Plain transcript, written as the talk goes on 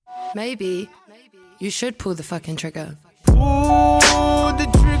Maybe you should pull the fucking trigger. Pull the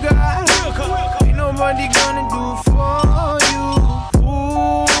trigger. Ain't nobody gonna do for you.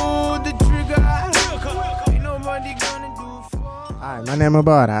 Pull the trigger. Ain't nobody gonna do for you. Hi, my name is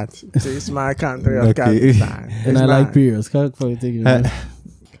Bharat. This is my country of Okay. Kazakhstan. And I like periods. Can't fucking take it.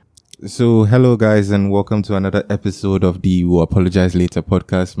 So, hello guys, and welcome to another episode of the We'll Apologize Later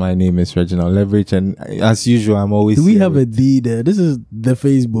podcast. My name is Reginald Leverage, and as usual, I'm always. Do we here have a with- D there? This is the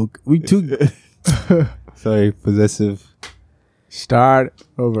Facebook. We took. Sorry, possessive. Start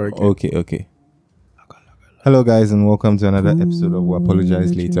over again. Okay. Hello guys, and welcome to another episode of We'll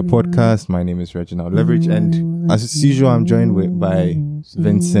Apologize Later podcast. My name is Reginald Leverage, and as usual, I'm joined by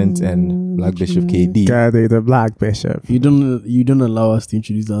Vincent and Black Bishop KD. Kade the Black Bishop. You don't allow us to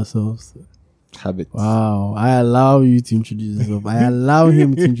introduce ourselves. Habit. Wow. I allow you to introduce yourself. I allow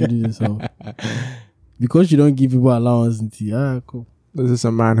him to introduce himself. Because you don't give people allowance into cool. This is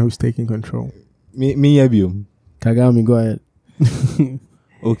a man who's taking control. Me, Yabium. Kagami, go ahead.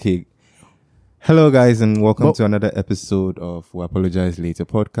 Okay. Hello guys, and welcome to another episode of We Apologize Later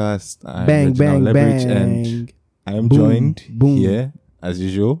podcast. I'm Bang, Reginald bang, Leverage, bang. and I am Boom, joined boom. here as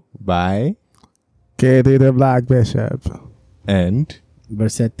usual by Kade the Black Bishop. and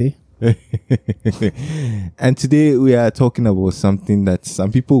Versete. and today we are talking about something that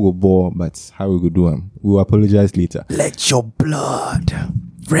some people will bore, but how we go do them. We will apologize later. Let your blood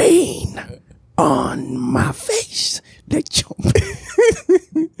rain on my face. Let your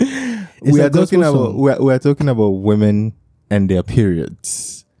We are talking about women and their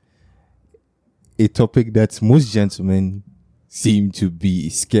periods. A topic that most gentlemen seem to be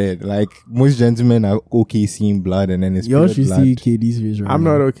scared. Like most gentlemen are okay seeing blood, and then it's Y'all period should blood. see KD's face right I'm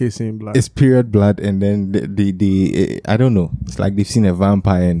now. not okay seeing blood. It's period blood, and then they I don't know. It's like they've seen a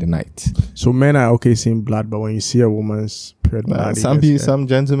vampire in the night. So men are okay seeing blood, but when you see a woman's period blood, you Some get people, scared. some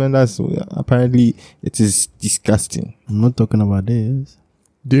gentlemen, that's apparently it is disgusting. I'm not talking about this.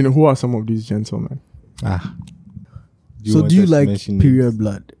 Do you know who are some of these gentlemen? Do want you us to like mention period names?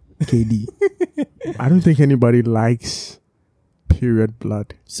 blood, KD? I don't think anybody likes period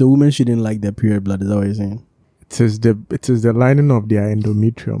blood. So women shouldn't like their period blood. Is that what you're saying? It is the lining of their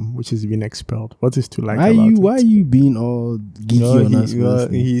endometrium which is being expelled. What is to like Why about it? are you being all geeky on us? for this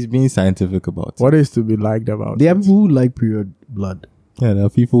thing? He's being scientific about it. What is to be liked about There are it? people who like period blood. Yeah, there are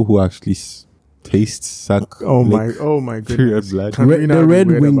people who actually taste, suck. Oh lick. my period goodness. blood. Can we The not be red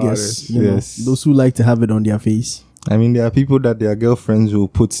weird about wingers, it? you know, Yes. those who like to have it on their face. I mean, there are people that their girlfriends will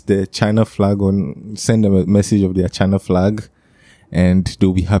put the China flag on, send them a message of their China flag, and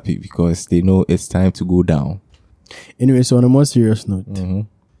they'll be happy because they know it's time to go down. Anyway, so on a more serious note,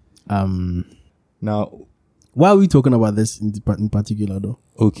 Now, why are we talking about this in particular though?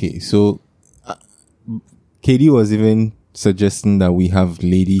 okay, so KD was even suggesting that we have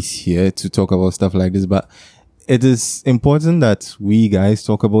ladies here to talk about stuff like this, but it is important that we guys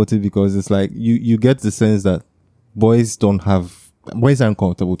talk about it because it's like you get the sense that boys aren't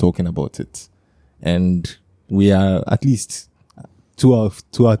comfortable talking about it, and we are at least two out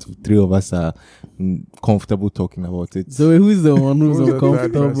of three of us are comfortable talking about it. So who's the one who's Who's the third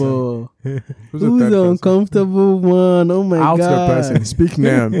uncomfortable? Who's Who's the the third person? uncomfortable one? Oh my Out the god! person. Speak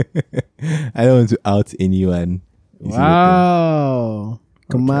name. I don't want to out anyone. You see the thing? Wow!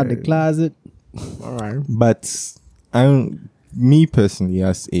 Come out the Okay. closet. All right. But me personally,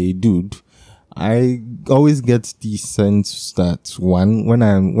 as a dude, I always get the sense that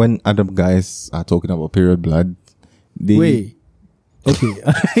when other guys are talking about period blood, they Wait. Okay,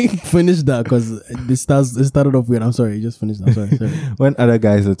 I finished that because it started off weird. I'm sorry, just finished that. Sorry. when other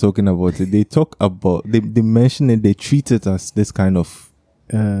guys are talking about it, they mention it, they treat it as this kind of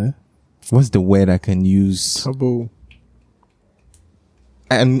what's the word I can use? Taboo.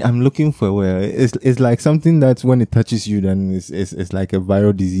 And I'm looking for a word. It's like something that when it touches you, then it's like a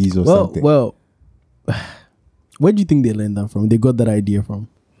viral disease or something. Well, where do you think they learned that from? They got that idea from?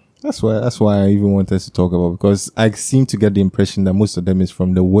 That's why I even want us to talk about, because I seem to get the impression that most of them is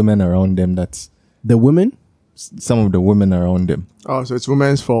from the women around them. That's The women? some of the women around them. Oh, so it's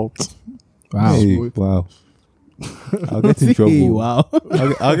women's fault. Wow. Hey, Smooth. wow. I'll get in trouble. Hey, wow.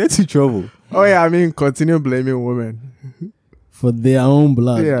 I'll get in trouble. Oh yeah, I mean, continue blaming women. For their own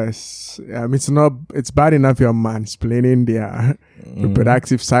blood. Yes, it's bad enough you're mansplaining their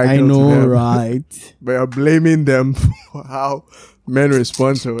reproductive cycle. I to know, them, right? but you're blaming them for how men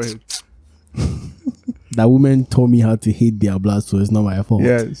respond to it. That women taught me how to hate their blood, so it's not my fault.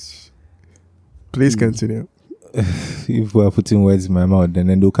 Yes. Please continue. If we're putting words in my mouth,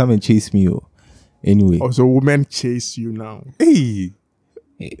 then they'll come and chase me. Anyway. Also, women chase you now. Hey.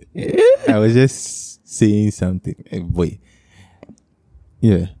 I was just saying something. Boy.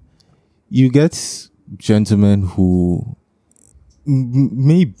 Yeah. you get gentlemen who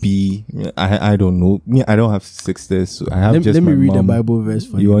maybe I don't know. Me, I don't have sisters, so I have just let me my read mom. the Bible verse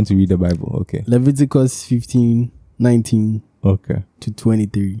for You you. want to read the Bible? Okay. Leviticus 15:19 Okay. to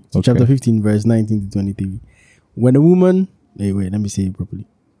 23. So Okay. chapter 15, verse 19 to 23. When a woman, wait, let me say it properly.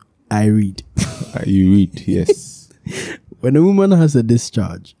 I read. You read, yes. When a woman has a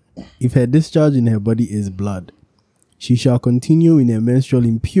discharge, if her discharge in her body is blood, she shall continue in her menstrual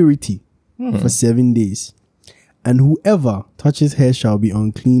impurity for 7 days. And whoever touches her shall be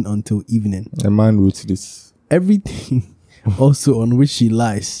unclean until evening. A man wrote this. Everything also on which she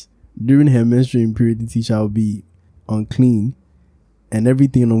lies during her menstrual impurity shall be unclean, and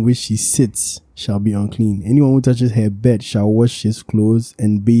everything on which she sits shall be unclean. Anyone who touches her bed shall wash his clothes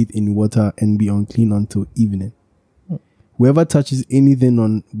and bathe in water and be unclean until evening. Whoever touches anything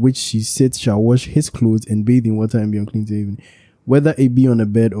on which she sits shall wash his clothes and bathe in water and be unclean till evening. Whether it be on a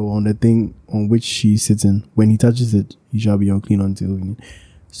bed or on the thing on which she is sitting, when he touches it, he shall be unclean until evening.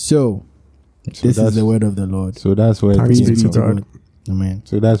 So this is that's- the word of the Lord. So that's where it Thanks came be to from. God. Amen.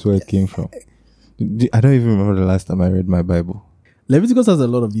 So that's where it came from. I don't even remember the last time I read my Bible. Leviticus has a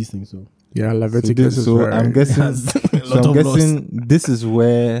lot of these things. So Yeah, Leviticus is So very- I'm guessing. has a So lot I'm of laws. guessing this is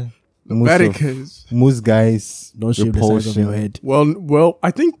where Leviticus. most guys Don't shave the size of your head. Well,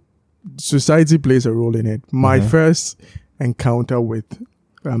 I think society plays a role in it. My first encounter with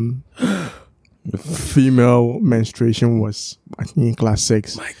female menstruation was, I think, in class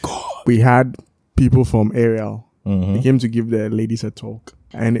 6. My God. We had people from Ariel. They came to give the ladies a talk.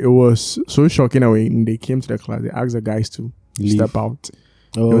 And it was so shocking that when they came to the class, they asked the guys to Leave. step out.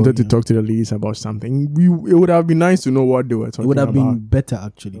 Oh, They wanted to yeah. talk to the ladies about something. It would have been nice to know what they were talking It would have about. been better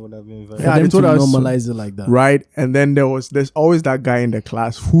actually. would have been For Yeah, them they to told us- normalize it like that. Right? And then there's always that guy in the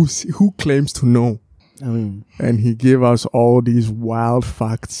class who claims to know. I mean, And he gave us all these wild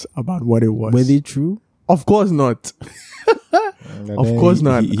facts about what it was. were they true? Of course not. And Of then course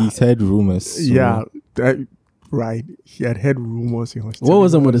not. He said rumors. So Yeah, right. He had heard rumors. He was What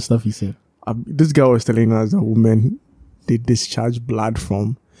was some telling of the us. stuff he said? This guy was telling us that women, they discharge blood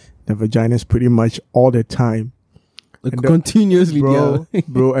from the vaginas pretty much all the time. Like And the- continuously, Bro,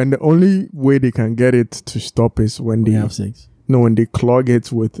 bro, and the only way they can get it to stop is when they they have sex. when they clog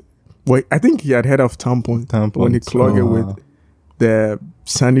it with. Well, I think he had heard of tampon. Tampons. When they clog it Ah. with the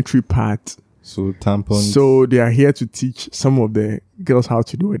sanitary pad. So tampons. So they are here to teach some of the girls how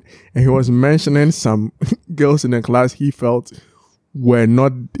to do it. And he was mentioning some girls in the class he felt were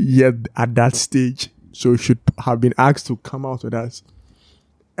not yet at that stage, so should have been asked to come out with us.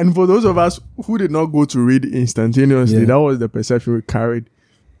 And for those of us who did not go to read instantaneously, Yeah. that was the perception we carried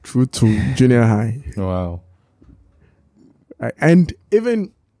through to junior high. Wow. And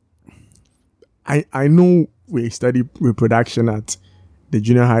even I know we study reproduction at the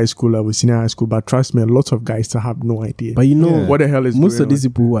junior high school level, senior high school, but trust me, a lot of guys still have no idea. But you know, Yeah. What the hell is most going of these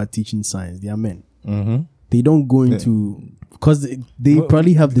on? people who are teaching science, they are men. Mm-hmm. They don't go into because they Well,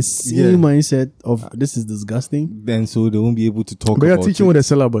 probably have the same yeah. mindset of this is disgusting. Then so they won't be able to talk But you're about teaching it. with the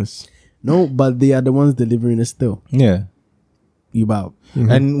syllabus. No, but they are the ones delivering it still. Yeah. You bow.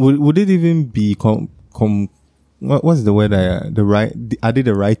 And would it even be what's the word? Are they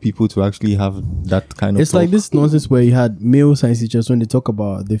the right people to actually have that kind of It's like talk? this nonsense where you had male science teachers when they talk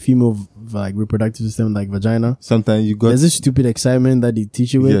about the female like reproductive system, like vagina. Sometimes you got There's this stupid excitement that they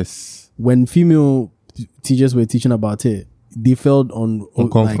teach you with. yes. When female teachers were teaching about it, they felt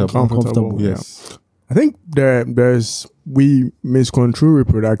Uncomfortable. uncomfortable. Yes. I think we misconstrue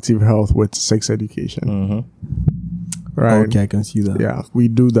reproductive health with sex education. Mm-hmm. Right. Okay, I can see that. Yeah, we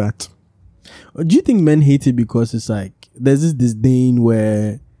do that. Do you think men hate it because it's like there's this disdain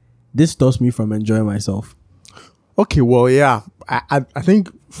where this stops me from enjoying myself? Okay, well, yeah. I think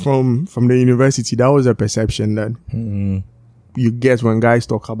from the university, that was a perception that you get when guys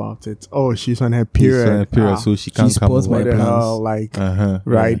talk about it. Oh, she's on her period. So she can't come spoils my What over. the plans. hell? Like, Uh-huh.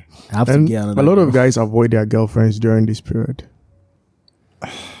 right. I have to And get a another lot girl. of guys avoid their girlfriends during this period.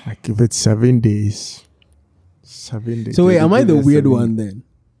 Like if it's 7 days. 7 days. So wait, They am I give the us weird 7 one then?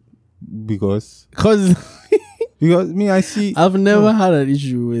 Because Because me, I see. I've never had an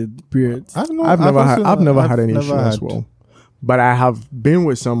issue with periods. I've never had any issue as well. But I have been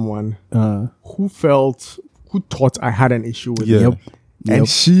with someone who thought I had an issue with Yeah. it. And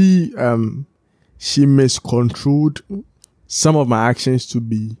she misconstrued some of my actions to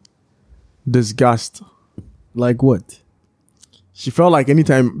be disgust. Like what? She felt like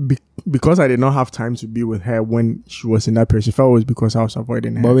anytime because I did not have time to be with her when she was in that period, she felt it was because I was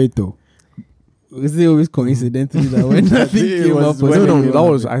avoiding her. But wait though. Is it always coincidentally that when nothing It came was up? was no, when you that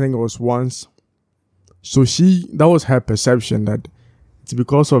were was, I think it was once. So that was her perception that it's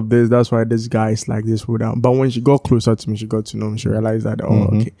because of this. That's why this guy is like this with her. But when she got closer to me, she got to know me. She realized that,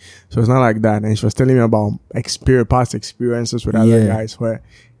 okay. So it's not like that. And she was telling me about past experiences with other guys where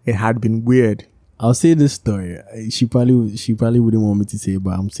it had been weird. I'll say this story. She probably wouldn't want me to say it,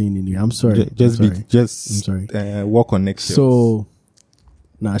 but I'm saying it anyway. I'm sorry. I'm sorry. Walk on next year. So,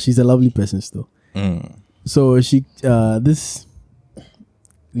 she's a lovely person still. So she, this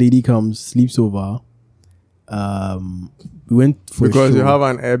lady comes, sleeps over. We went for because a show. you have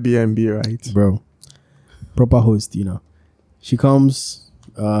an Airbnb, right, bro? Proper host, you know. She comes,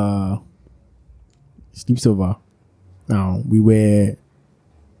 sleeps over. Now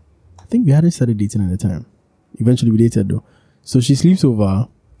I think we hadn't started dating at the time. Eventually we dated though. So she sleeps over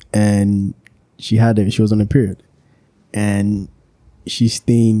and she was on a period. And she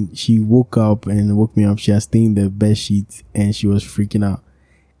woke up and woke me up. She had stained the bed sheets and she was freaking out.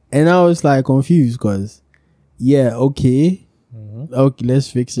 And I was like confused because, okay,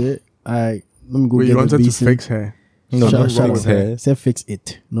 let's fix it. Let me go get you wanted the to basin. fix her. No, not fix her. Say fix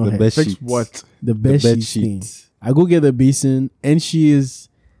it. No, the her. bed Fix sheets. what? The bed sheets. I go get the basin and she is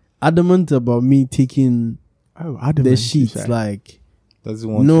adamant about me taking the sheets. Like,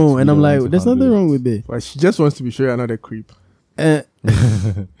 doesn't want no, and I'm like, there's nothing wrong with it. But she just wants to be sure you're not a creep.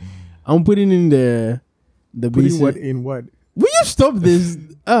 I'm putting in the Putting basin. what in what? Will you stop this?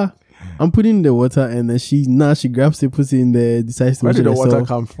 I'm putting in the water and then she grabs it, puts it in there, decides to Where wash did it the water herself.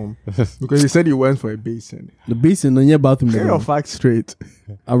 come from? Because you said you went for a basin. The basin on your bathroom. Get your facts straight.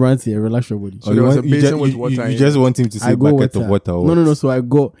 Around here, relax your body. So there was a basin with water in you just it. want him to say I go bucket of water. Or No. So I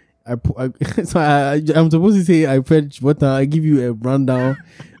go. So I'm supposed to say I fetch water. I give you a rundown,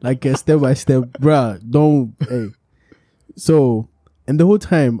 like a step by step, bruh. Don't. Hey. So, and the whole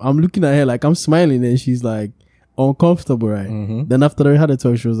time I'm looking at her like I'm smiling, and she's like uncomfortable, right? Then after we had a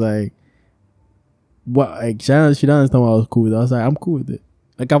talk, she was like, "What?" Like she didn't understand why I was cool with it. I was like, "I'm cool with it."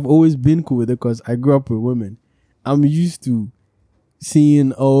 Like I've always been cool with it because I grew up with women. I'm used to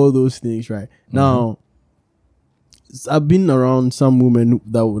seeing all those things, right? Now. I've been around some women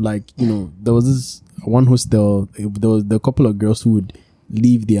that would there was this one hostel, there was a couple of girls who would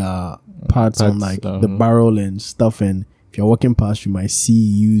leave their parts on the barrel and stuff, and if you're walking past you might see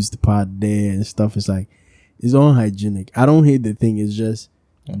used part there and stuff. It's like, it's unhygienic. I don't hate the thing, it's just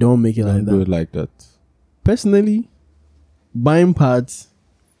don't make it like that. Do it like that. Personally, buying parts,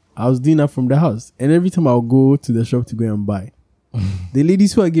 I was doing that from the house, and every time I'll go to the shop to go and buy, the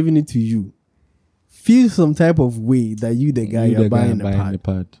ladies who are giving it to you feel some type of way that you the guy you're buying the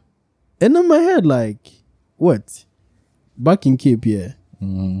pad. And in my head, like, what? Back in Cape,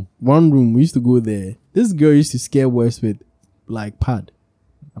 one room, we used to go there. This girl used to scare boys with, like, pad.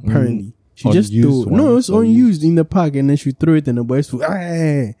 Apparently. She just threw... No, it was unused in the park, and then she threw it, and the boys would...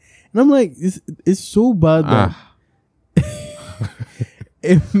 And I'm like, it's so bad that...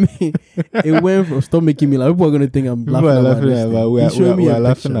 It went from... Stop making me laugh. People are going to think I'm laughing at we are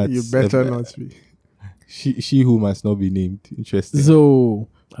laughing at... You better not be. She who must not be named. Interesting. So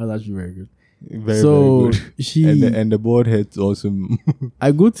that's actually very good. Very good. She and the board head's awesome.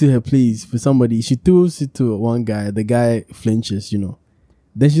 I go to her place for somebody. She throws it to one guy. The guy flinches,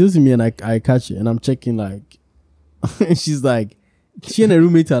 Then she goes to me and I catch it and I'm checking like, and she's like, she and her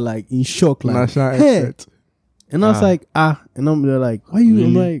roommate are like in shock, like, hey. And I was like, and they're like, why you? Really?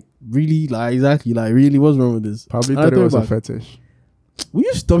 I'm like, really? Like, exactly, like, really? What's wrong with this? Probably thought it was a fetish. Will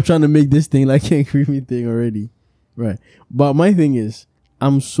you stop trying to make this thing like a creepy thing already? Right. But my thing is,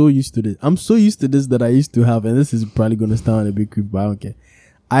 I'm so used to this. I'm so used to this that I used to have, and this is probably going to sound a bit creepy, but I don't care.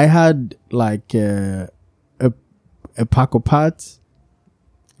 I had like a pack of parts.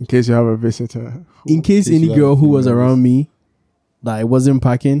 In case you have a visitor. In case any girl who was around me, like, wasn't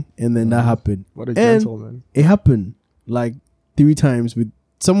packing, and then that happened. What a gentleman. It happened like 3 times with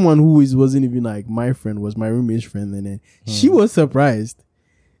someone who wasn't even like my friend, was my roommate's friend, and then she was surprised.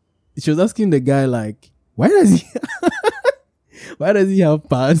 She was asking the guy like, why does he have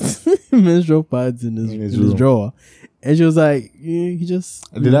pads, menstrual pads in his drawer? And she was like, he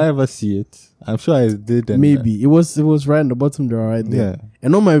just... Did I ever see it? I'm sure I did. Maybe. It was right in the bottom drawer right there. Yeah.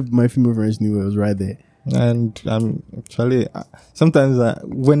 And all my female friends knew it was right there. And actually, sometimes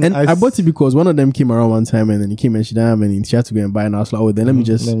when I bought it because one of them came around one time and then he came and she didn't have any. She had to go and buy, and I was like, oh, then let me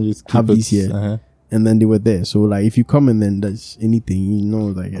just have these here. And then they were there. So like, if you come and then there's anything,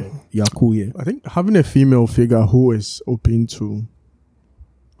 like you're cool here. I think having a female figure who is open to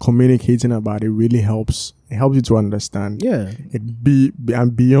communicating about it really helps. It helps you to understand. Yeah.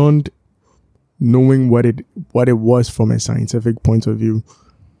 And beyond knowing what it was from a scientific point of view,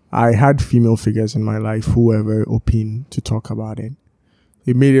 I had female figures in my life who were very open to talk about it.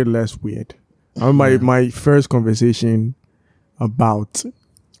 It made it less weird. My first conversation about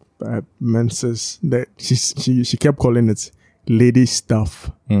menses that she kept calling it lady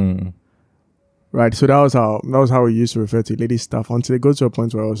stuff. Right, so that was how we used to refer to lady stuff until it got to a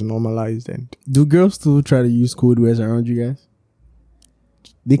point where it was normalized. And do girls still try to use code words around you guys?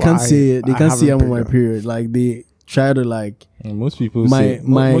 They Well, can't say it. They I can't say I'm haven't on my picked up. period. Like they try to like Most people my say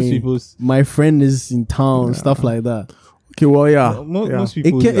my most people my friend is in town, stuff like that. okay, well, yeah, most yeah.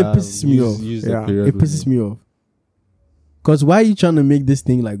 people It pisses me off. use Yeah. the period. It pisses me off. Cause why are you trying to make this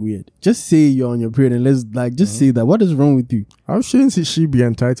thing like weird? Just say you're on your period and let's like just say that. What is wrong with you? I shouldn't she be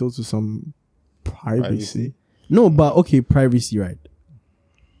entitled to some privacy? Privacy. No, but okay, privacy, right?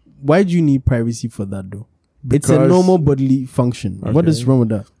 Why do you need privacy for that though? It's a Because- normal bodily function. What is Okay. wrong with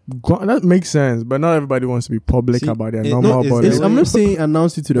that? That makes sense, but not everybody wants to be public See, about their it- normal no, it's- body. it's- I'm not saying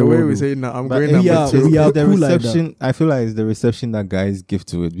announce it to the the way world. we though. say now, I'm But going we number are- two. we are the cool like that. reception. I feel like it's the reception that guys give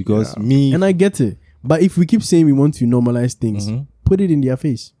to it because Yeah. me And I get it. But if we keep saying we want to normalize things, Mhm. put it in their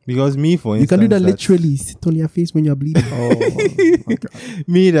face. because me for You instance can do that that's- literally. Sit on your face when you're bleeding.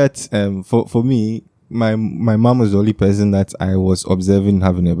 me that for me my mom was the only person that I was observing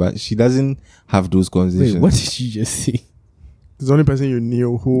having it, but she doesn't have those conversations. Wait, what did you just say? It's the only person you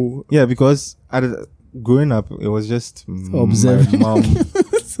knew who. Yeah, because growing up, it was just Observing. my mom.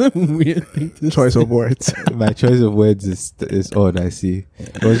 Some weird thing to Choice say. of words. My choice of words is odd. I see.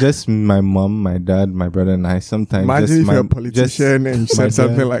 It was just my mom, my dad, my brother, and I. Sometimes Imagine just if my, you're a politician and you my said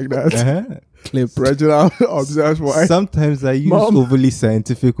something dad. like that. Uh-huh. Clip. Reginald observes why. Sometimes I use Mom. overly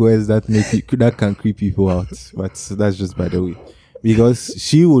scientific words that that can creep people out, but that's just by the way, because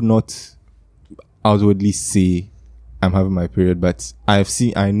she would not outwardly say I'm having my period, but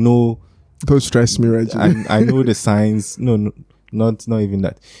I know, Don't stress me, Reggie. I know the signs. No, not even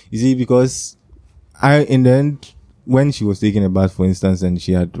that. You see, because in the end, when she was taking a bath, for instance, and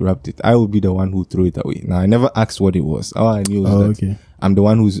she had wrapped it, I would be the one who threw it away. Now I never asked what it was. All I knew was Oh, that okay. I'm the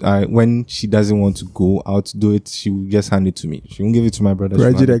one when she doesn't want to go out to do it, she will just hand it to me. She won't give it to my brother. she'll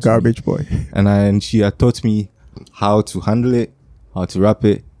Reggie hand the it to me. garbage boy. And she had taught me how to handle it, how to wrap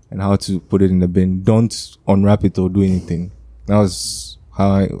it, and how to put it in the bin. Don't unwrap it or do anything. That was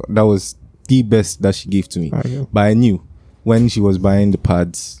the best that she gave to me. Okay. But I knew when she was buying the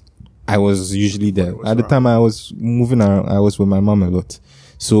pads, I was usually there. At the time I was moving around, I was with my mom a lot.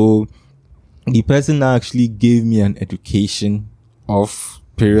 So the person that actually gave me an education of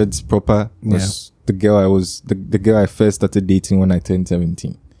periods proper was the girl the girl I first started dating when I turned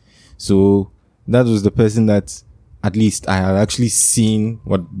 17. So that was the person that at least I had actually seen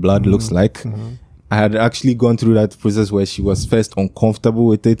what blood looks like. I had actually gone through that process where she was first uncomfortable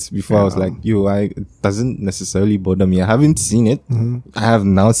with it before I was like, it doesn't necessarily bother me. I haven't seen it. I have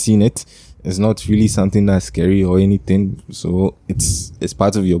now seen it. It's not really something that's scary or anything. So it's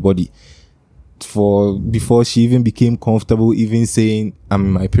part of your body. Before she even became comfortable even saying I'm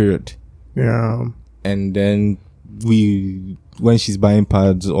in my period. Yeah. And then when she's buying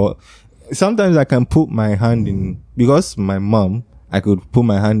pads, or sometimes I can put my hand in, because my mom, I could put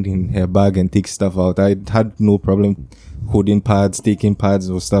my hand in her bag and take stuff out. I had no problem holding pads, taking pads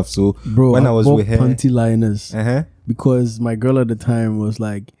or stuff. So Bro, when I was bought with her, panty liners because my girl at the time was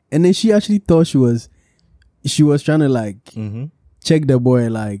like, and then she actually thought she was trying to like check the boy,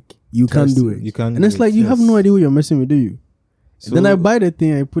 like, you can't Test do it. it. You can't and do it's it, like, you have yes. no idea who you're messing with, do you? So- Then I buy the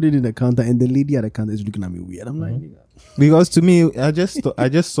thing, I put it in the counter, and the lady at the counter is looking at me weird. I'm like, nigga. because to me, I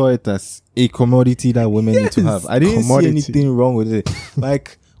just saw it as a commodity that women need to have. I didn't Commodity. see anything wrong with it.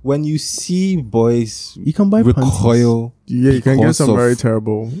 Like when you see boys You can buy panties. recoil, Yeah, you can get because some of- very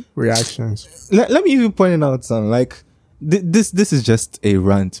terrible reactions. let me even point it out, son. Like this is just a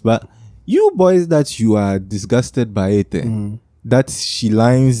rant, but you boys that you are disgusted by it, that she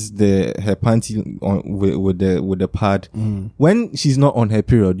lines her panty on with the pad when she's not on her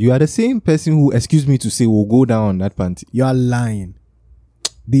period. You are the same person who, excuse me to say, will go down on that panty. You're lying.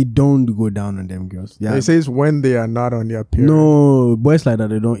 They don't go down on them girls. Yeah. It says when they are not on their period. No, boys like that,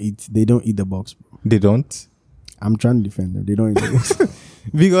 they don't eat the box, bro. They don't, I'm trying to defend them. They don't eat the box.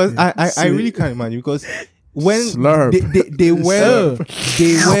 because I really can't imagine, because when Slurp. they wear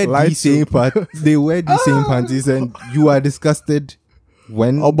Light the same they wear the same panties, and you are disgusted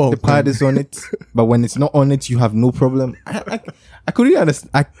when About the pad them. is on it, but when it's not on it, you have no problem. I couldn't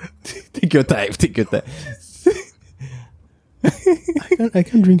understand. Take your time. I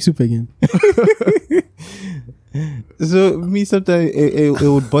can't drink soup again. So me sometimes it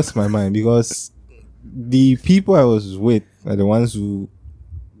would bust my mind, because the people I was with are the ones who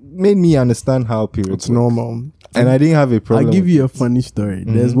made me understand how periods It's work. normal. And I didn't have a problem. I'll give with you a it. funny story.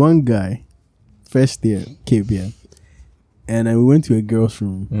 There's one guy, first year, Cape here, and we went to a girl's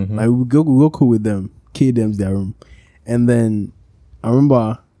room. Like we go cool with them. K them's their room, And then I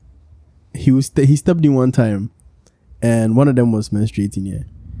remember he stepped in one time, and one of them was menstruating, yeah.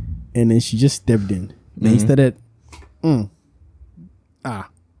 And then she just stepped in. Then he started,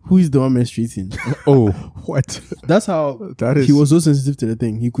 who is the one menstruating? Oh, What? That's how That is- he was so sensitive to the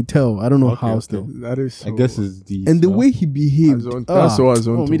thing. He could tell. I don't know how still. That is. I So, guess it's the And the way he behaved. That's so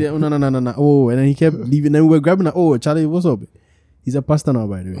Oh, no. Oh, and then he kept leaving. Then we were grabbing her. Oh, Charlie, what's up? He's a pastor now,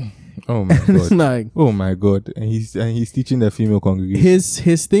 by the way. Oh my It's god. like Oh my god. And he's teaching the female congregation.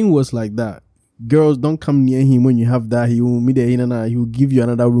 his thing was like that. Girls don't come near him when you have that. He will he will give you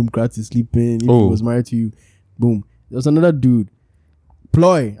another room crowd to sleep in. If he was married to you, boom. There was another dude.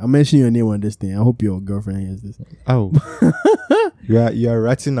 Ploy, I'm mentioning your name on this thing. I hope your girlfriend hears this. Oh. you are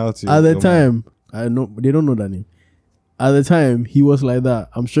ratting out your At the your man. time, I know they don't know that name. At the time, he was like that.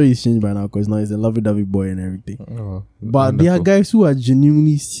 I'm sure he's changed by now because now he's a lovey-dovey boy and everything. Oh, But there are wonderful. guys who are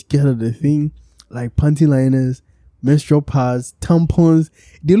genuinely scared of the thing, like panty liners, menstrual pads, tampons.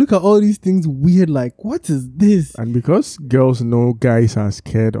 They look at all these things weird, like, what is this? And because girls know guys are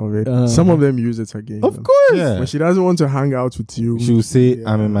scared of it, some of them use it against Of them. course. Yeah. When she doesn't want to hang out with you, She will say,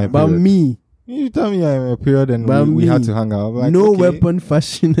 I'm in my But period. me, You tell me I'm in a period and But we had me, to hang out. I'm like, no okay. weapon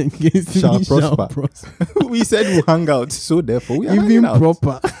fashion against Shall me prosper. shall prosper. We said we'll hang out, so therefore we are Even hanging out.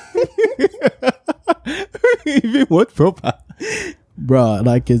 proper. Even what proper? Bruh,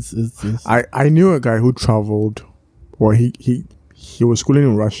 like it's I knew a guy who traveled, or he was schooling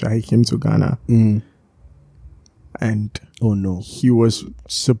in Russia. He came to Ghana, and oh no. he was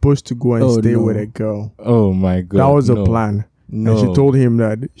supposed to go and Oh, stay no. with a girl. Oh my god. That was the no. plan. No. And she told him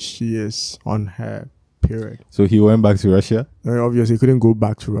that she is on her period. So he went back to Russia? And obviously, he couldn't go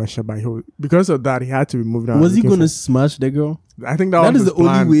back to Russia, but because of that, he had to be moved out. Was he looking gonna for- smash the girl? I think that That was is his the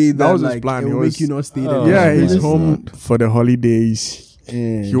plan. only way that was like, his plan. it He will was, make you not stay Oh, there. yeah, my he's God. home for the holidays.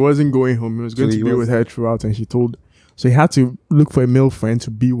 Yeah. He wasn't going home. He was going So to he be with was- her throughout, and she told. So he had to look for a male friend to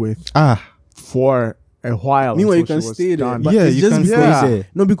be with for a while. Meanwhile, you until can she was stay there. done. But Yeah, it's you just can because, stay there.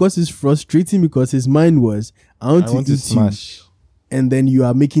 No, because it's frustrating because his mind was, I want I to want eat to smash. you. And then you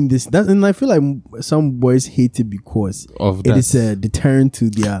are making this. And I feel like some boys hate it because Of it that. is a deterrent to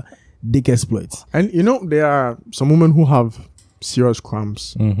their dick exploits. And there are some women who have serious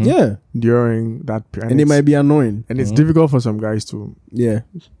cramps Mhm. Yeah. during that period, And they might be annoying. and it's difficult for some guys to Yeah.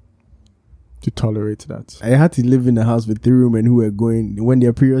 tolerate that. I had to live in a house with 3 women who were going, when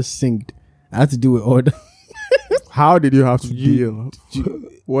their periods synced, I had to do it all. How did you have to deal?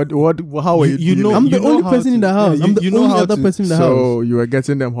 How were you? You know- dealing? I'm the know only how person to- in the house. yeah, I'm you- the you know only how other to- person in the house. So you were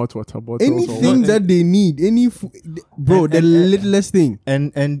getting them hot water bottles. or Anything what? that they need, bro, the littlest thing.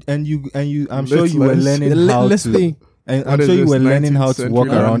 And you I'm sure you were Littlest. The learning how littlest to thing. and What I'm is sure you this, were learning 19th how to walk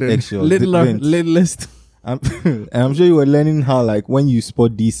century around London? eggshells. Vince. Littlest. I'm sure you were learning how, like, when you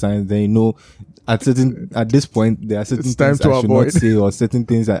spot these signs, then you know at this point there are certain It's time things to I should avoid. not say, or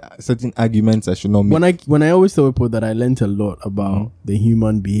certain arguments I should not make. When I always tell people that I learned a lot about the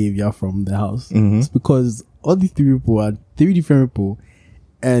human behavior from the house, it's because all these 3 people are 3 different people,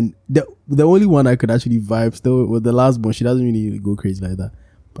 and the only one I could actually vibe still was the last one. She doesn't really go crazy like that,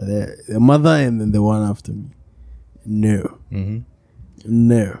 but the mother and then the one after me, no.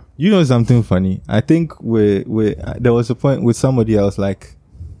 You know something funny? I think there was a point with somebody else, like,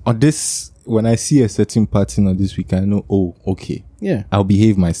 on this, when I see a certain pattern on this week, I know, oh, okay, Yeah. I'll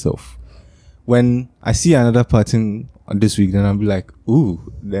behave myself. When I see another pattern on this week, then I'll be like, ooh,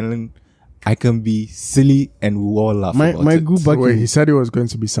 then I can be silly and we'll all laugh about My it. group back Wait, in, he said it was going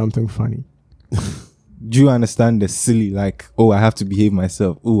to be something funny. Do you understand the silly? Like, oh, I have to behave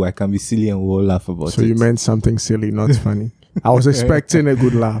myself. Oh, I can be silly and we'll all laugh about So it. you meant something silly, not funny. I was expecting a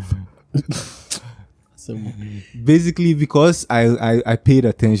good laugh. Basically, because I paid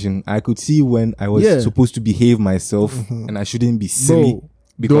attention, I could see when I was supposed to behave myself and I shouldn't be silly. Bro,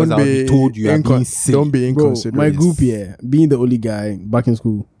 Because I'll be told you are being silly. Don't be bro, inconsiderate. my group here, being the only guy back in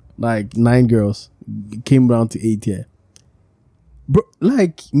school, like 9 girls, came down to 8 here. Bro,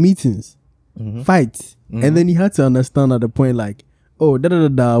 like meetings, fights, and then you had to understand at the point, like, oh,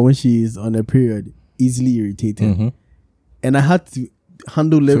 when she is on a period, easily irritated, and I had to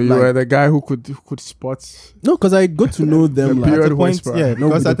handle So it you were the guy who could spot. no, because I got to know them. The like, period At the point, whisperer. yeah, No,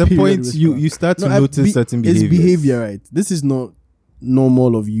 because with at the the period point you whisperer. start to No, notice certain behaviors. It's behavior, right? This is not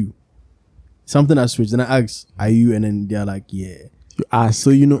normal of you. Something has switched. And I ask, are you? And then they're like, yeah. You ask.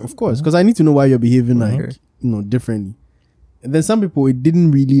 So, of course, because I need to know why you're behaving like, differently. And then some people, it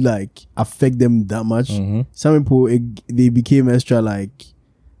didn't really like affect them that much. Some people, they became extra like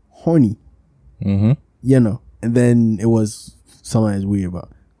horny, and then it was something that's weird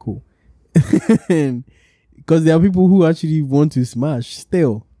about. Cool. Because there are people who actually want to smash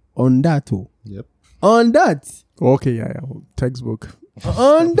still on that. Yep. On that. Okay, yeah. Textbook.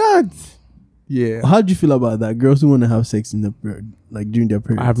 On that. Yeah. How do you feel about that? Girls who want to have sex in the during their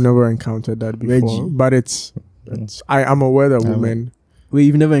period. I've never encountered that before. Reggie. But it's I'm aware that women Wait,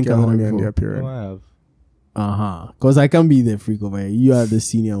 you've never get encountered horny that in their before? period. I have. Because I can't be the freak over here. You are the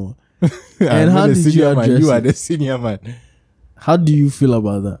senior one. I'm how not the did you senior man. address You are it? the senior man. How do you feel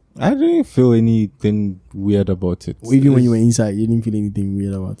about that? I didn't feel anything weird about it. Even when you were inside, you didn't feel anything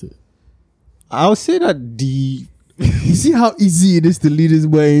weird about it. I'll say that the You see how easy it is to lead this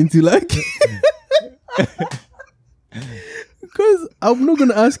boy into like. Because I'm not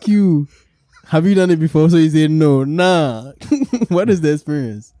gonna ask you, have you done it before? So you say no, nah. What is the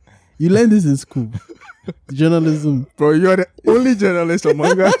experience? You learned this in school, journalism. Bro, you're the only journalist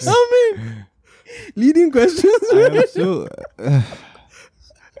among us. I mean, leading questions. I'm so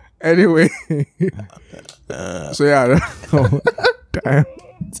Anyway. So yeah. Damn.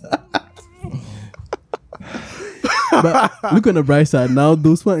 But look on the bright side. Now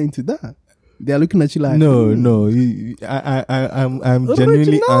those who are into that, they are looking at you like no. "Ooh." I'm What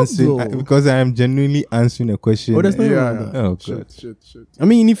genuinely about you now, answering though? because I am genuinely answering a question. Oh, that's not Yeah. about that. Oh, God. Shit. I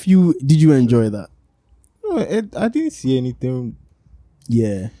mean, did you enjoy that? No, I didn't see anything.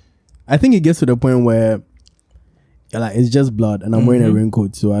 Yeah, I think it gets to the point where like it's just blood, and I'm wearing a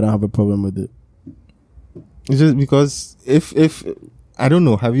raincoat, so I don't have a problem with it. It's just because if I don't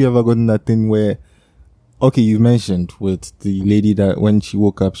know, have you ever gotten that thing where, okay, you mentioned with the lady that when she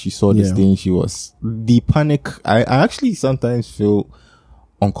woke up, she saw this Yeah. thing, she was the panic. I actually sometimes feel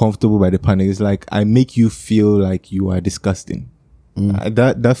uncomfortable by the panic. It's like I make you feel like you are disgusting.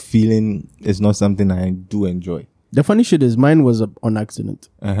 That feeling is not something I do enjoy. The funny shit is, mine was on accident.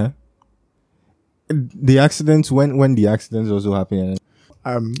 The accidents when the accidents also happen.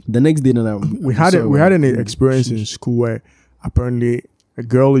 The next day, We had an experience in school where apparently a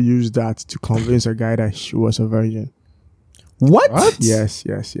girl used that to convince a guy that she was a virgin. What? Yes.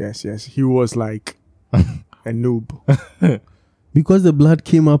 He was like a noob. Because the blood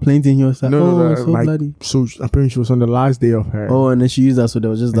came out plenty, and he was like, No, so like, bloody. so apparently she was on the last day of her. Oh, and then she used that, so there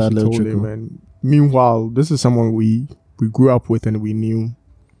was just and that she little told trickle. him, and meanwhile, this is someone we grew up with and we knew.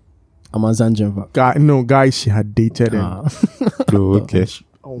 Amazon Jennifer. Guys she had dated. And, Oh, okay.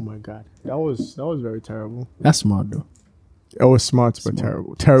 oh my god, that was very terrible. That's smart though. It was smart but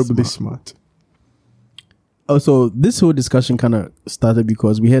terrible, terribly smart. Oh, so this whole discussion kind of started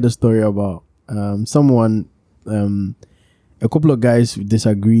because we heard a story about someone, a couple of guys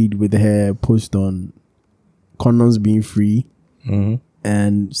disagreed with her post on condoms being free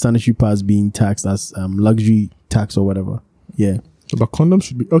and sanitary pads being taxed as luxury tax or whatever. Yeah. But condoms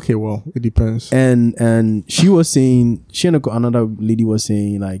should be okay. Well, it depends. And she was saying, she and another lady was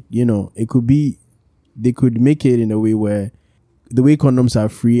saying, like, you know, it could be, they could make it in a way where the way condoms are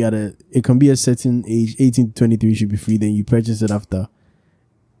free it can be a certain age, 18 to 23 should be free, then you purchase it after.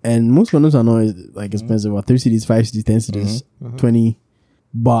 And most condoms are not like expensive, about 3 cedis, 5 cedis, 10 cedis, 20.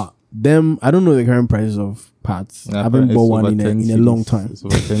 But them, I don't know the current prices of pads. I haven't bought one in a long time. It's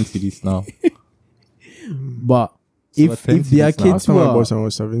over 10 CDs now. But So if 10 there are cedis now. kids Last who time I are, bought some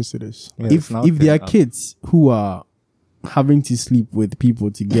was 7 cities. Yeah, if it's now there 10 are now. kids who are having to sleep with people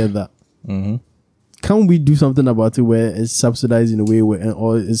together, can we do something about it where it's subsidized in a way where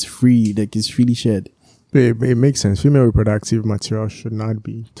or it's free, like it's freely shared? It makes sense. Female reproductive material should not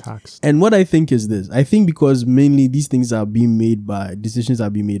be taxed. And what I think is this: I think because mainly these things are being made decisions are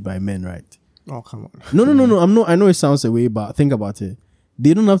being made by men, right? Oh come on. No. I'm not. I know it sounds a way, but think about it.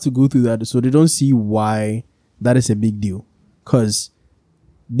 They don't have to go through that, so they don't see why that is a big deal. Because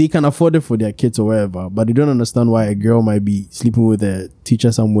they can afford it for their kids or whatever, but they don't understand why a girl might be sleeping with a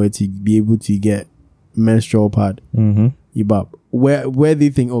teacher somewhere to be able to get menstrual pad. Ibab. Where they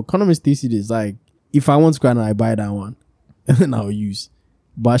think, oh, condom is tasty. Is like, if I want to cry, I buy that one and then I'll use.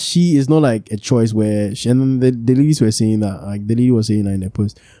 But she is not like a choice where she, and then the ladies were saying that, like the lady was saying that in the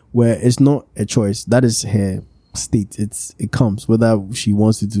post, where it's not a choice. That is her state. It comes whether she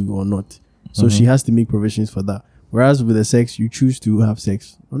wants to do or not. So she has to make provisions for that. Whereas with the sex, you choose to have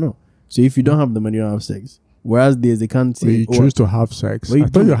sex or no. So if you don't have the money, you don't have sex. Whereas they can't say, You choose to have sex. Well, you I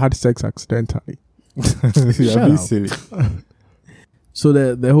thought do. you had sex accidentally. You're Shut being up. silly. So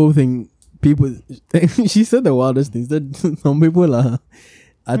the whole thing, people, she said the wildest things. That some people are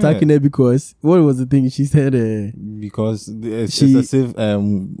attacking her because what was the thing she said? Because it's She- as if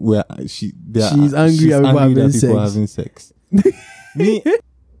she's angry at people having that sex. people are having sex. Me,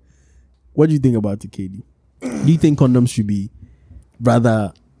 What do you think about it, Katie? Do you think condoms should be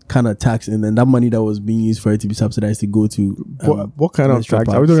rather kind of taxed, and then that money that was being used for it to be subsidized to go to What kind of menstrual tax?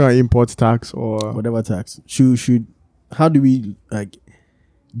 Are we pads? talking about import tax or whatever tax? Should how do we like?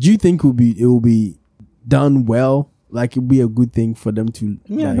 Do you think it will be done well, like it'd be a good thing for them to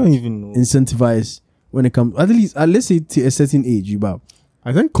I like, don't even know. incentivize when it comes, at least let's say to a certain age, you about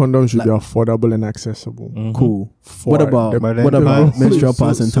I think condoms should Like- be affordable and accessible. cool. For What about the- But then what about people- menstrual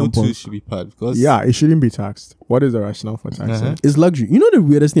pads and so too tampons? should be part because Yeah, it shouldn't be taxed. What is the rationale for taxing? Uh-huh. It's luxury. You know the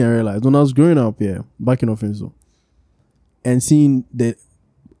weirdest thing I realized when I was growing up here, back in Offenso, and seeing the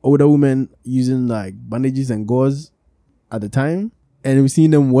older women using like bandages and gauze at the time, and we seeing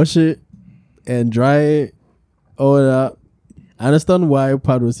them wash it and dry it, all that. I understand why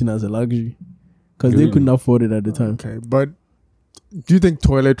pad was seen as a luxury because they Really? couldn't afford it at the time. Okay, but do you think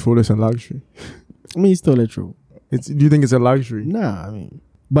toilet roll is a luxury? I mean, it's toilet roll. Do you think it's a luxury? Nah, I mean,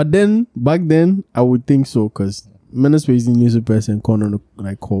 but then back then I would think so because Menace was using newspapers and corn on the,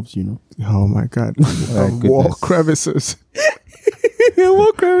 like corpse, you know. Oh my God! Wall goodness. crevices.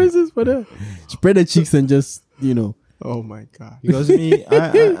 What crevices for that? Spread the cheeks and just, you know. Oh my God! because me,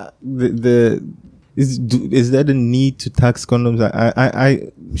 is there the need to tax condoms?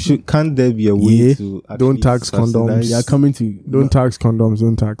 Can't there be a way Yeah. to actually Don't tax condoms. subsidize- They are coming to. Don't tax condoms.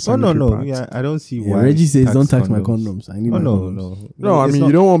 Don't tax. Oh no, sanitary no, pads. yeah, I don't see Yeah, why. Reggie says, tax "Don't tax my condoms. I need Oh my no, condoms." No, I It's mean not-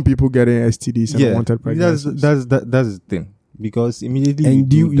 you don't want people getting STDs and Yeah, unwanted pregnancies. that's the thing because immediately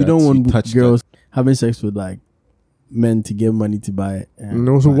And you that, don't want touch girls having sex with like men to get money to buy. And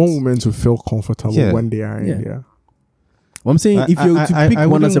also pads. want women to feel comfortable Yeah. when they are Yeah. in there. Well, I'm saying if you were to I pick one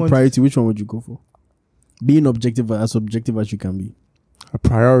wouldn't as a want- priority, which one would you go for? Being objective as you can be. A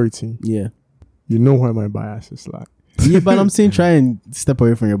priority. Yeah. You know where my bias is like. Yeah, but I'm saying try and step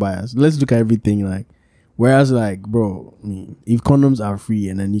away from your bias. Let's look at everything like. Whereas, like, bro, I mean, if condoms are free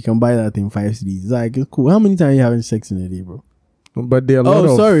and then you can buy that in 5 CDs, it's like, it's cool. How many times are you having sex in a day, bro? But there are a lot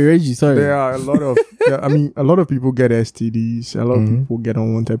Oh, of sorry, Reggie, sorry. there are a lot of I mean a lot of people get STDs, a lot of Mhm. people get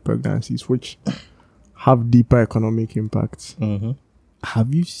unwanted pregnancies, which have deeper economic impacts. Mm-hmm.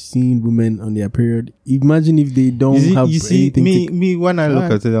 Have you seen women on their period? Imagine if they don't have You see, anything to... me when I look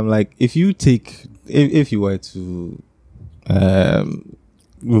Right. at it, I'm like, if you were to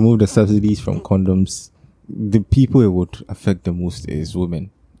remove the subsidies from condoms, the people it would affect the most is women.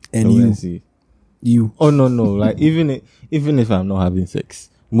 And So you, I see. you. Oh no, like even if I'm not having sex,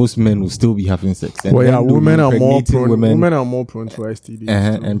 most men will still be having sex. And Well, yeah, men will be women are more impregnating prone. women, Women are more prone to STDs.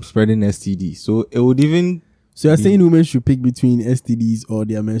 too. and spreading STD. So it would even So you're saying women should pick between STDs or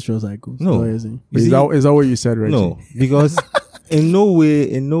their menstrual cycles? No. Is that what you're saying? You Is see- that what you said, Reggie? no, because in no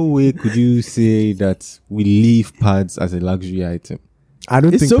way could you say that we leave pads as a luxury item. I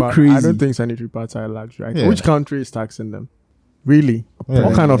don't It's think. so I crazy. don't think sanitary pads are a luxury. item. Yeah. Which country is taxing them? Really? Yeah.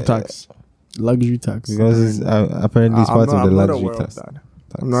 What kind of tax? Luxury tax. Because it's, apparently it's I'm part not- of the I'm not luxury aware of tax. that.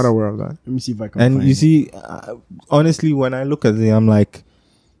 I'm not aware of that. Let me see if I can And find you it. see, honestly, when I look at it, I'm like,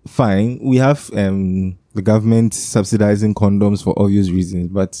 fine, we have the government subsidizing condoms for obvious reasons,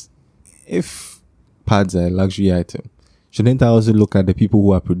 but if pads are a luxury item, shouldn't I also look at the people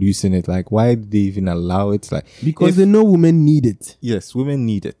who are producing it? Like, why did they even allow it? Like, Because if- they know women need it. yes, women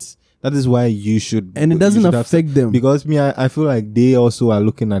need it. That is why you should, And it you doesn't should have- affect them. Because I feel like they also are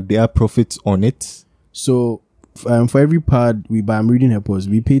looking at their profits on it. So for every pad we buy, I'm reading her post,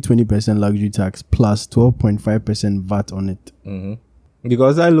 we pay 20% luxury tax plus 12.5% VAT on it.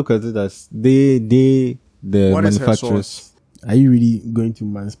 Because I look at it as the What is her manufacturers. source? Are you really going to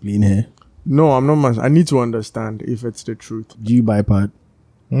mansplain here? No, I'm not. I need to understand if it's the truth. Do you buy pad?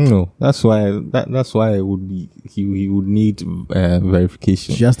 No, that's why it would be he would need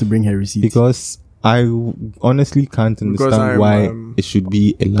verification She has to bring her receipt. because I honestly can't Because understand I'm, why it should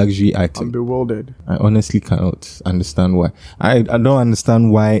be a luxury I'm item. bewildered. I honestly cannot understand why. I don't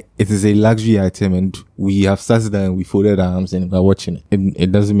understand why it is a luxury item and we have sat there and we folded our arms and we're watching it.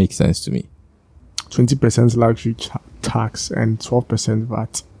 It doesn't make sense to me. 20% luxury tax and 12%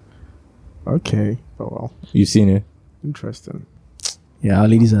 VAT. Okay. Oh well. You've seen it. Interesting. Yeah, our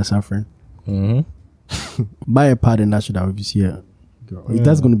ladies are suffering. Mm-hmm. Buy a pad and that should have this year.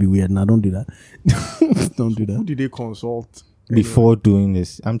 That's going to be weird. Now, don't do that. Don't do Who that. did they consult? Before doing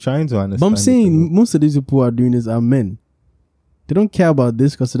this, I'm trying to understand. But I'm it a saying little. most of these people who are doing this are men. They don't care about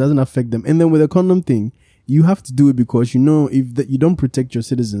this because it doesn't affect them. And then with the condom thing, you have to do it because you know if you don't protect your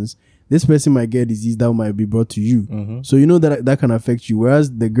citizens, this person might get disease that might be brought to you. Mhm. So you know that can affect you.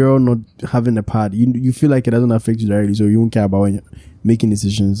 Whereas the girl not having a pad, you feel like it doesn't affect you directly, so you won't care about when you're making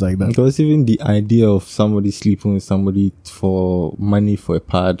decisions like that. Because even the idea of somebody sleeping with somebody for money for a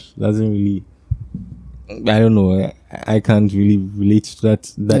pad doesn't really. I don't know. I can't really relate to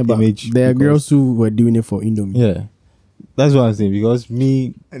that Yeah, but image. there are because- girls who were doing it for Indomie. Yeah, That's what I'm saying, because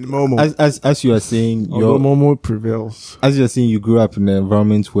me, And Momo. as you are saying, Although Momo prevails. as you're saying, you grew up in an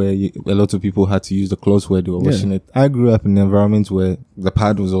environment where a lot of people had to use the clothes where they were washing it. I grew up in an environment where the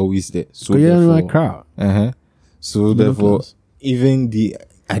pad was always there. So You're in my therefore, crowd. so Middle therefore, class. even the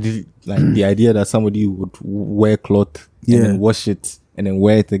idea that somebody would wear cloth and Yeah. then wash it and then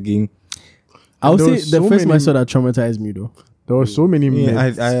wear it again. I would There say was the so first many- Mysore that traumatized me though. There were so many Yeah,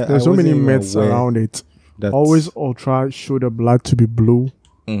 myths. I There's so many wasn't even myths aware around it. That Always Ultra show the blood to be blue.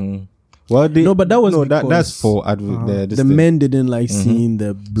 Well, No, but that was that's because, for The men didn't like seeing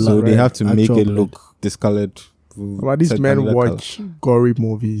the blood. so they have to make actual it blood. look discolored. But these certain men color. watch gory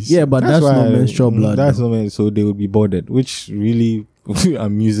movies. Yeah, but that's why not menstrual blood. That's though. not so they would be bothered, which really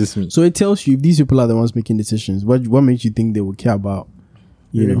amuses me. So it tells you if these people are the ones making decisions, what makes you think they would care about?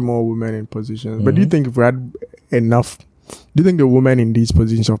 We You need know, more women in positions. But do you think if we had enough, do you think the women in these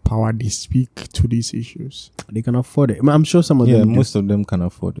positions of power, they speak to these issues? they can afford it. I mean, I'm sure some of Yeah, them do. most of them can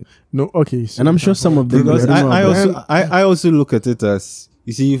afford it. No, okay. So And I'm sure some of them Because do. I don't know I about- also I also look at it as,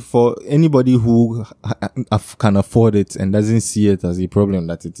 you see, for anybody who can afford it and doesn't see it as a problem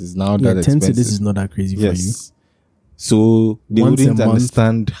that it is now yeah, that 10 expensive. to this is not that crazy for you. Yes. So they Once a wouldn't month.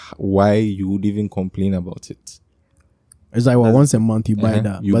 understand why you would even complain about it. It's like, well, once a month you buy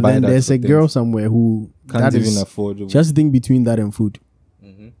that. You But buy then that there's for a girl things. somewhere who Can't that even is afford it. just think between that and food.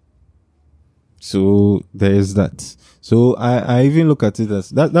 So there is that. So I even look at it as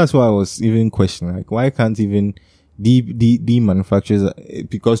that's why I was even questioning, like, why can't even the manufacturers,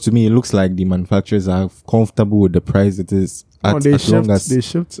 because to me it looks like the manufacturers are comfortable with the price it is at, No, they as long shift. as, They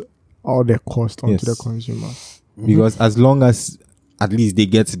shift all their cost onto Yes. the consumer. because as long as at least they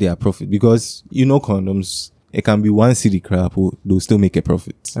get their profit, because condoms, it can be 1 city crap, they'll still make a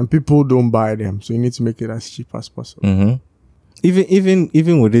profit. And people don't buy them, so you need to make it as cheap as possible.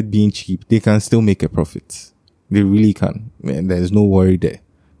 Even with it being cheap, they can still make a profit. They really can. Man, there's no worry there.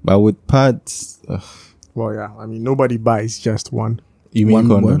 But with pads, Well, yeah. I mean, nobody buys just one. you mean One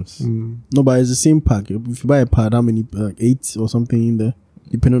condoms? No, but it's the same pack. If you buy a pad, how many? 8 or something in there,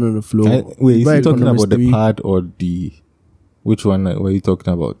 depending on the flow. Wait, You is buy he a talking condom, it's about the 3. pad or the... Which one were you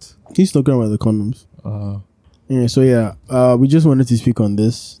talking about? He's talking about the condoms. Yeah, so yeah, we just wanted to speak on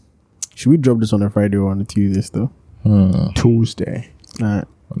this. Should we drop this on a Friday or on a Tuesday still? Tuesday. Alright.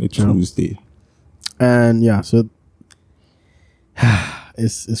 On a Tuesday. And yeah, so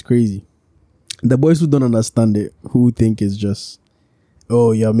it's crazy. The boys who don't understand it, who think it's just,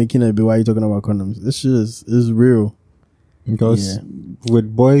 oh, you're making a bit, why are you talking about condoms? This shit is real. Because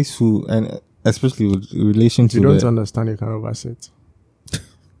with boys who... And especially with relation If to you don't the... understand, you can overse it.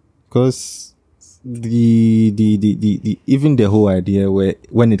 Because the even the whole idea where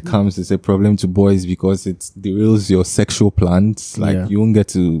when it comes, it's a problem to boys because it derails your sexual plans. Like, Yeah. you won't get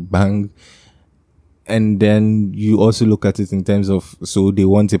to bang. And then you also look at it in terms of, so they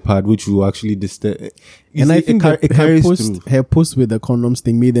want a pad which will actually disturb. And I think it her carries post, through. her post with the condoms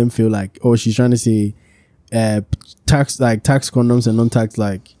thing made them feel like, oh, she's trying to say tax condoms and non-tax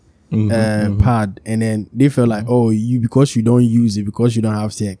pad, and then they feel like, oh, you, because you don't use it because you don't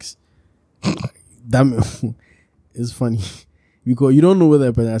have sex. That it's funny because you don't know whether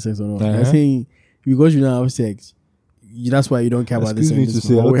a person has sex or not. They're saying because you don't have sex, that's why you don't care about this. Excuse me and to this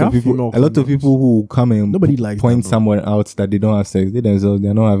say, one. Well, we have female a lot of condoms. people who come and Nobody likes point that, bro. somewhere out that they don't have sex, they themselves,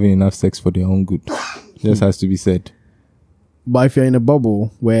 they're not having enough sex for their own good. Just has to be said. But if you're in a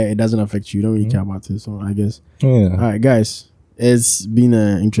bubble where it doesn't affect you, you don't really care about it. So I guess. Yeah. All right, guys. It's been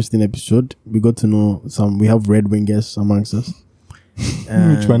an interesting episode. We got to know we have Red Wing guests amongst us.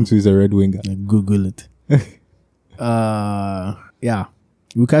 Which one is a red winger? Google it. Yeah.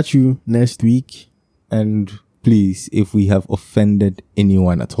 We'll catch you next week. And please, if we have offended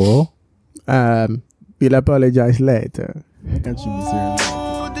anyone at all, We'll apologize later. Can't you be serious?